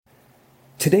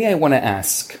Today I want to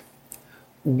ask,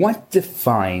 what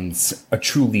defines a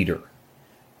true leader?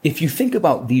 If you think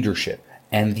about leadership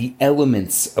and the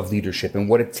elements of leadership and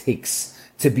what it takes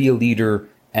to be a leader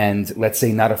and, let's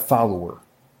say, not a follower,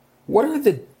 what are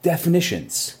the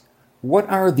definitions? What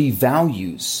are the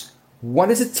values? What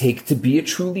does it take to be a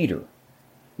true leader?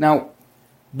 Now,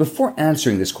 before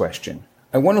answering this question,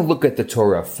 I want to look at the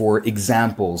Torah for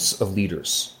examples of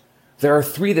leaders. There are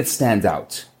three that stand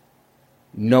out: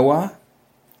 Noah,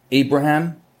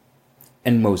 Abraham,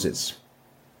 and Moses.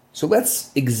 So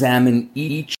let's examine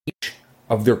each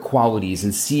of their qualities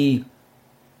and see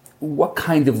what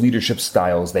kind of leadership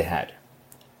styles they had.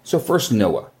 So first,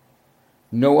 Noah.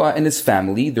 Noah and his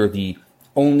family, they're the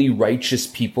only righteous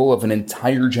people of an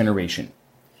entire generation.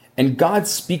 And God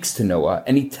speaks to Noah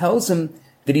and he tells him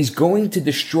that he's going to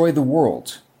destroy the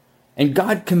world. And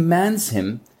God commands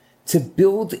him to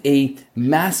build a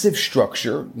massive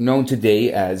structure known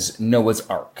today as Noah's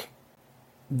Ark.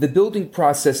 The building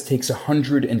process takes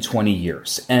 120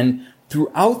 years, and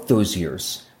throughout those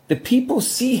years, the people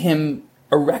see him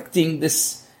erecting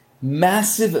this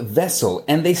massive vessel,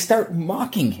 and they start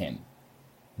mocking him.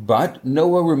 But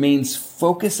Noah remains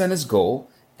focused on his goal,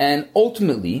 and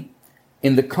ultimately,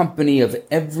 in the company of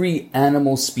every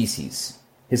animal species,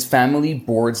 his family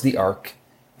boards the ark,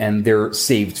 and they're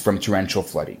saved from torrential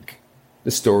flooding.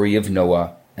 The story of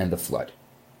Noah and the flood.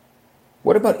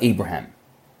 What about Abraham?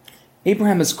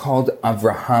 Abraham is called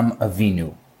Avraham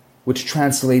Avinu, which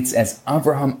translates as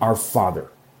Avraham our father.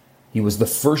 He was the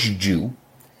first Jew.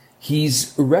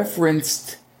 He's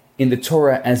referenced in the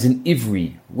Torah as an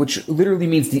Ivri, which literally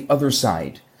means the other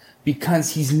side,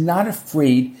 because he's not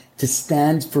afraid to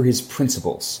stand for his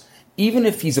principles. Even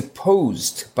if he's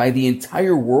opposed by the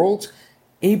entire world,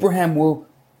 Abraham will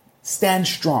stand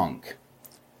strong.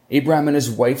 Abraham and his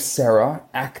wife Sarah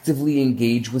actively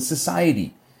engage with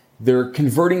society. They're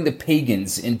converting the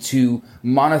pagans into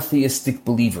monotheistic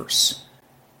believers.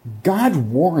 God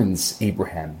warns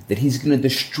Abraham that he's going to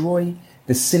destroy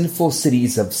the sinful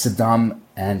cities of Sodom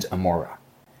and Amorah.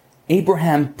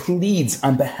 Abraham pleads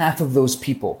on behalf of those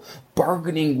people,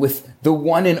 bargaining with the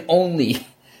one and only,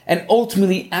 and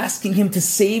ultimately asking him to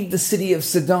save the city of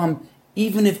Sodom,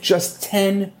 even if just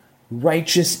 10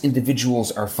 righteous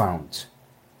individuals are found.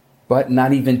 But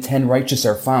not even 10 righteous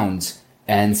are found,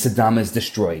 and Sodom is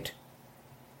destroyed.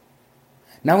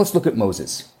 Now let's look at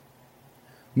Moses.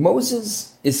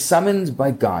 Moses is summoned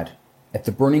by God at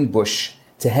the burning bush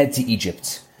to head to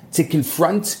Egypt, to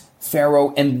confront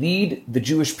Pharaoh and lead the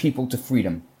Jewish people to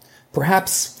freedom.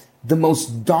 Perhaps the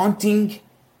most daunting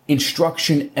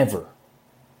instruction ever.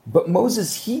 But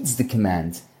Moses heeds the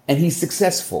command, and he's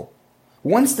successful.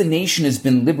 Once the nation has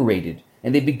been liberated,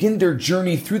 and they begin their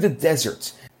journey through the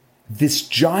desert, this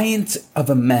giant of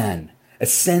a man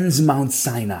ascends Mount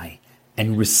Sinai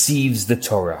and receives the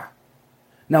Torah.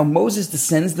 Now Moses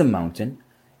descends the mountain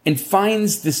and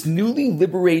finds this newly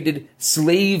liberated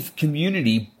slave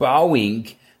community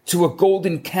bowing to a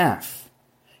golden calf.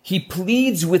 He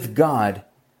pleads with God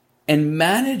and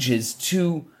manages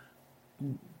to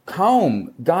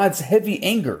calm God's heavy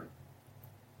anger.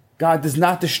 God does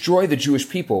not destroy the Jewish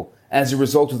people as a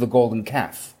result of the golden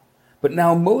calf. But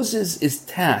now Moses is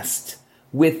tasked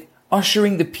with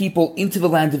ushering the people into the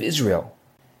land of Israel.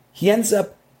 He ends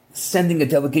up sending a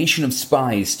delegation of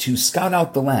spies to scout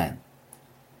out the land.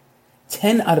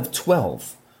 10 out of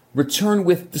 12 return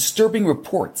with disturbing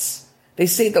reports. They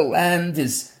say the land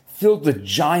is filled with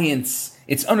giants,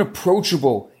 it's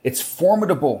unapproachable, it's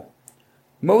formidable.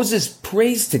 Moses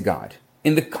prays to God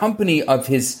in the company of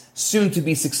his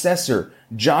soon-to-be successor,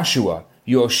 Joshua,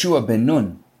 Yoshua ben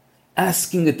Nun,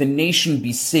 asking that the nation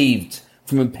be saved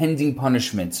from impending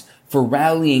punishment for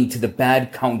rallying to the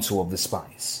bad counsel of the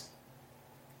spies.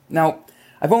 Now,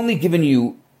 I've only given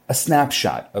you a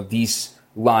snapshot of these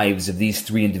lives of these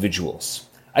three individuals.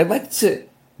 I'd like to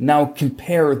now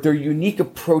compare their unique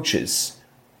approaches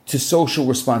to social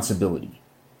responsibility.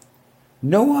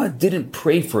 Noah didn't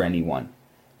pray for anyone,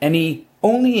 and he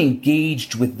only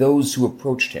engaged with those who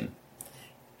approached him.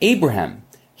 Abraham,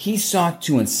 he sought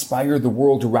to inspire the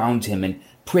world around him and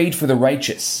prayed for the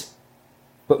righteous.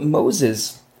 But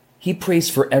Moses, he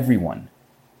prays for everyone,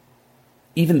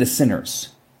 even the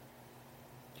sinners.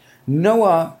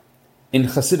 Noah, in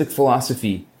Hasidic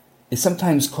philosophy, is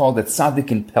sometimes called a tzaddik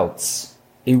in pelts,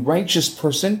 a righteous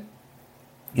person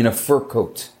in a fur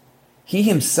coat. He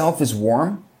himself is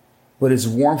warm, but his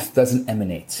warmth doesn't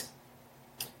emanate.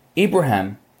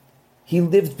 Abraham, he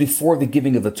lived before the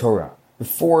giving of the Torah,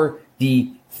 before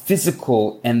the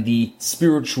physical and the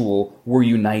spiritual were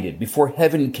united, before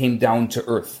heaven came down to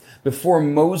earth, before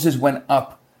Moses went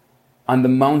up on the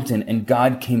mountain and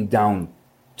God came down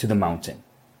to the mountain.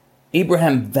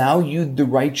 Abraham valued the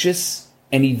righteous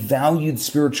and he valued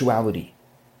spirituality.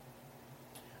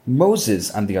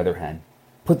 Moses, on the other hand,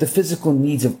 put the physical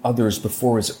needs of others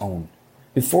before his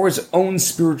own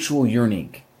spiritual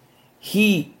yearning.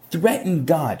 He threatened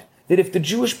God that if the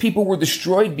Jewish people were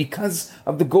destroyed because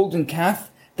of the golden calf,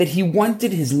 that he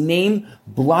wanted his name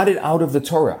blotted out of the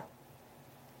Torah.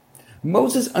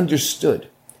 Moses understood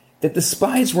that the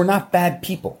spies were not bad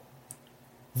people.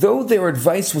 Though their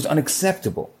advice was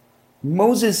unacceptable,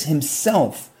 Moses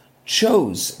himself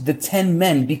chose the 10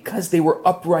 men because they were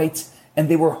upright and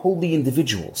they were holy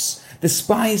individuals. The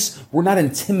spies were not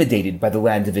intimidated by the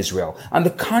land of Israel. On the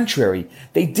contrary,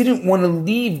 they didn't want to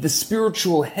leave the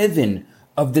spiritual heaven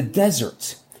of the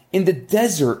desert. In the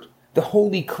desert, the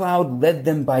holy cloud led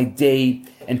them by day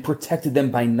and protected them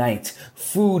by night.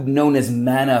 Food known as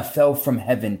manna fell from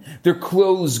heaven. Their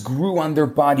clothes grew on their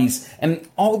bodies, and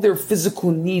all their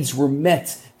physical needs were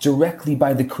met directly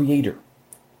by the Creator.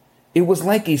 It was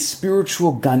like a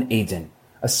spiritual Gan Eden,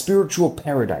 a spiritual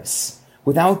paradise,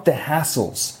 without the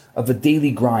hassles of a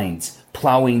daily grind,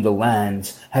 plowing the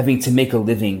land, having to make a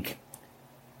living.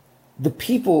 The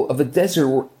people of the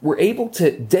desert were able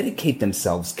to dedicate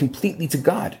themselves completely to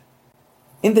God.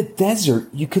 In the desert,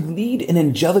 you could lead an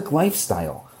angelic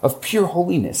lifestyle of pure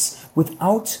holiness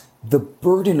without the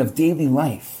burden of daily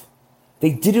life.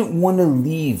 They didn't want to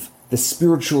leave the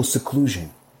spiritual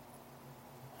seclusion.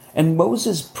 And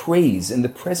Moses prays in the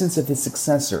presence of his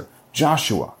successor,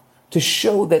 Joshua, to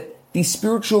show that the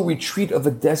spiritual retreat of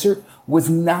a desert was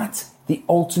not the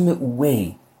ultimate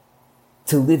way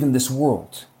to live in this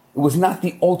world. It was not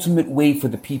the ultimate way for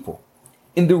the people.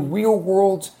 In the real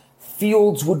world,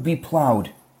 fields would be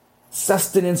plowed,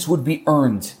 sustenance would be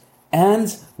earned,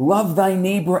 and love thy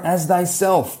neighbor as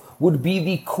thyself would be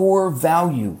the core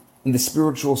value in the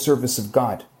spiritual service of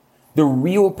God. The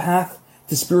real path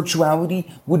to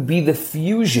spirituality would be the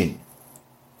fusion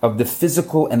of the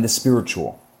physical and the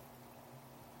spiritual.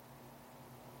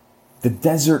 The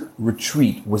desert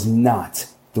retreat was not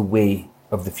the way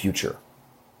of the future.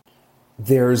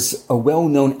 There's a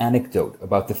well-known anecdote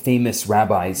about the famous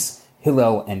rabbis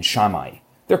Hillel and Shammai.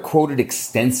 They're quoted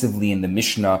extensively in the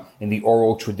Mishnah, in the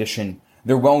oral tradition.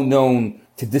 They're well known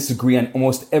to disagree on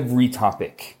almost every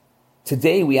topic.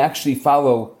 Today, we actually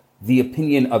follow the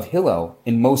opinion of Hillel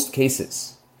in most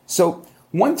cases. So,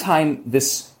 one time,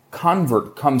 this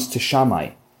convert comes to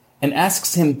Shammai and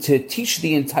asks him to teach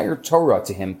the entire Torah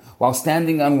to him while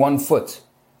standing on one foot.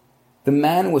 The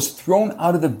man was thrown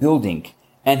out of the building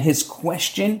and his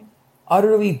question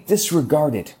utterly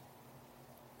disregarded.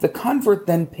 The convert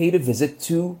then paid a visit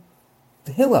to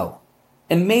Hillel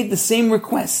and made the same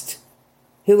request.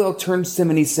 Hillel turns to him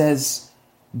and he says,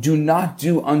 "Do not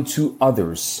do unto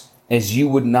others as you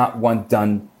would not want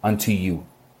done unto you."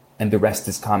 And the rest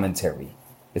is commentary.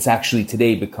 It's actually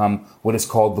today become what is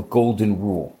called the Golden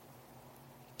Rule.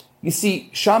 You see,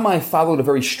 Shammai followed a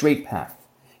very straight path.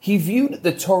 He viewed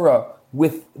the Torah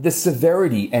with the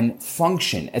severity and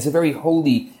function as a very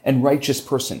holy and righteous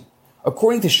person.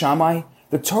 According to Shammai,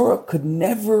 the Torah could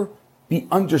never be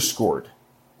underscored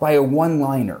by a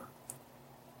one-liner.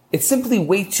 It's simply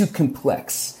way too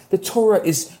complex. The Torah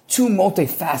is too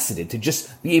multifaceted to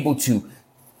just be able to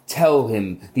tell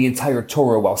him the entire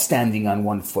Torah while standing on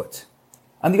one foot.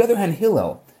 On the other hand,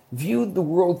 Hillel viewed the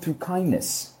world through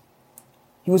kindness.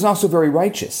 He was also very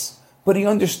righteous, but he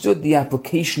understood the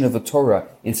application of the Torah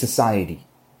in society.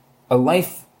 A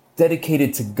life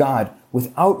dedicated to God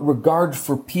without regard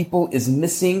for people is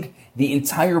missing the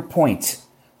entire point.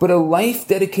 But a life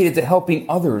dedicated to helping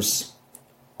others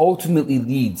ultimately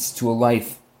leads to a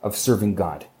life of serving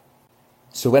God.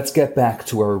 So let's get back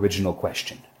to our original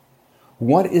question.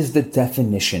 What is the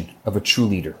definition of a true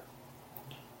leader?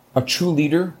 A true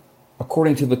leader,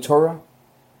 according to the Torah,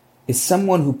 is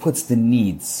someone who puts the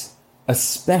needs,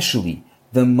 especially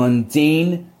the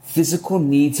mundane physical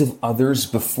needs of others,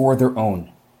 before their own.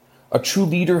 A true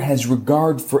leader has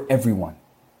regard for everyone,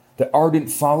 the ardent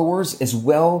followers as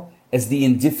well as the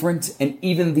indifferent and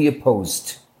even the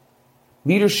opposed.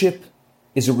 Leadership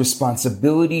is a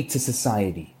responsibility to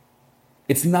society.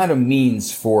 It's not a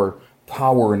means for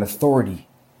power and authority.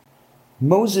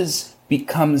 Moses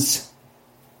becomes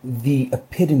the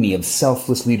epitome of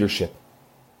selfless leadership.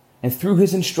 And through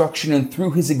his instruction and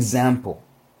through his example,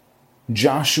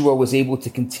 Joshua was able to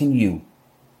continue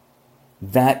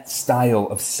that style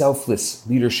of selfless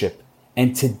leadership.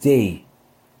 And today,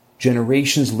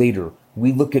 generations later,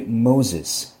 we look at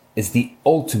Moses as the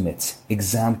ultimate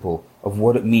example of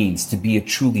what it means to be a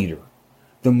true leader.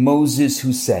 The Moses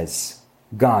who says,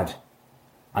 "God,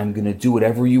 I'm going to do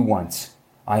whatever you want.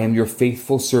 I am your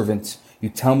faithful servant. You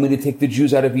tell me to take the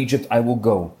Jews out of Egypt, I will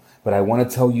go. But I want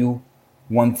to tell you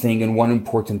one thing and one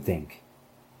important thing.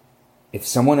 If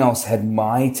someone else had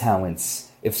my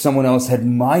talents, if someone else had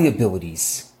my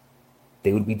abilities,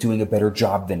 they would be doing a better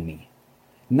job than me.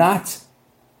 Not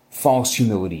false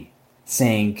humility,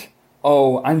 saying,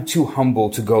 oh, I'm too humble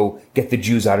to go get the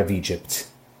Jews out of Egypt.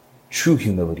 True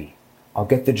humility. I'll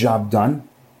get the job done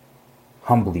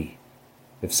humbly.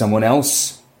 If someone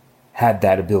else had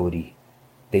that ability,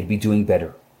 they'd be doing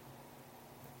better.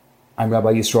 I'm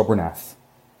Rabbi Yisrael Bernath.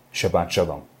 Shabbat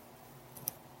Shalom.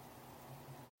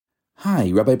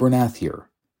 Hi, Rabbi Bernath here.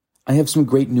 I have some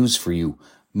great news for you.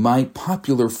 My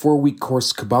popular 4-week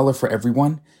course, Kabbalah for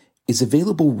Everyone, is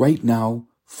available right now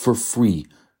for free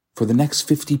for the next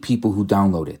 50 people who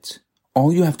download it.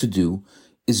 All you have to do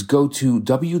is go to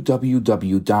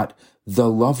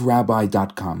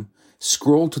www.theloverabbi.com,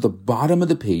 scroll to the bottom of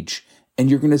the page, and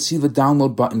you're going to see the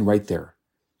download button right there.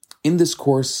 In this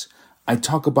course, I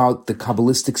talk about the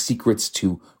Kabbalistic secrets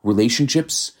to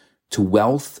relationships, to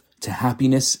wealth, to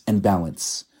happiness, and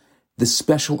balance. This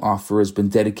special offer has been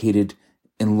dedicated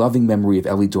in loving memory of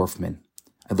Ellie Dorfman.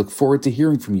 I look forward to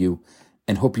hearing from you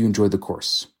and hope you enjoy the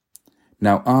course.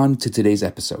 Now on to today's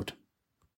episode.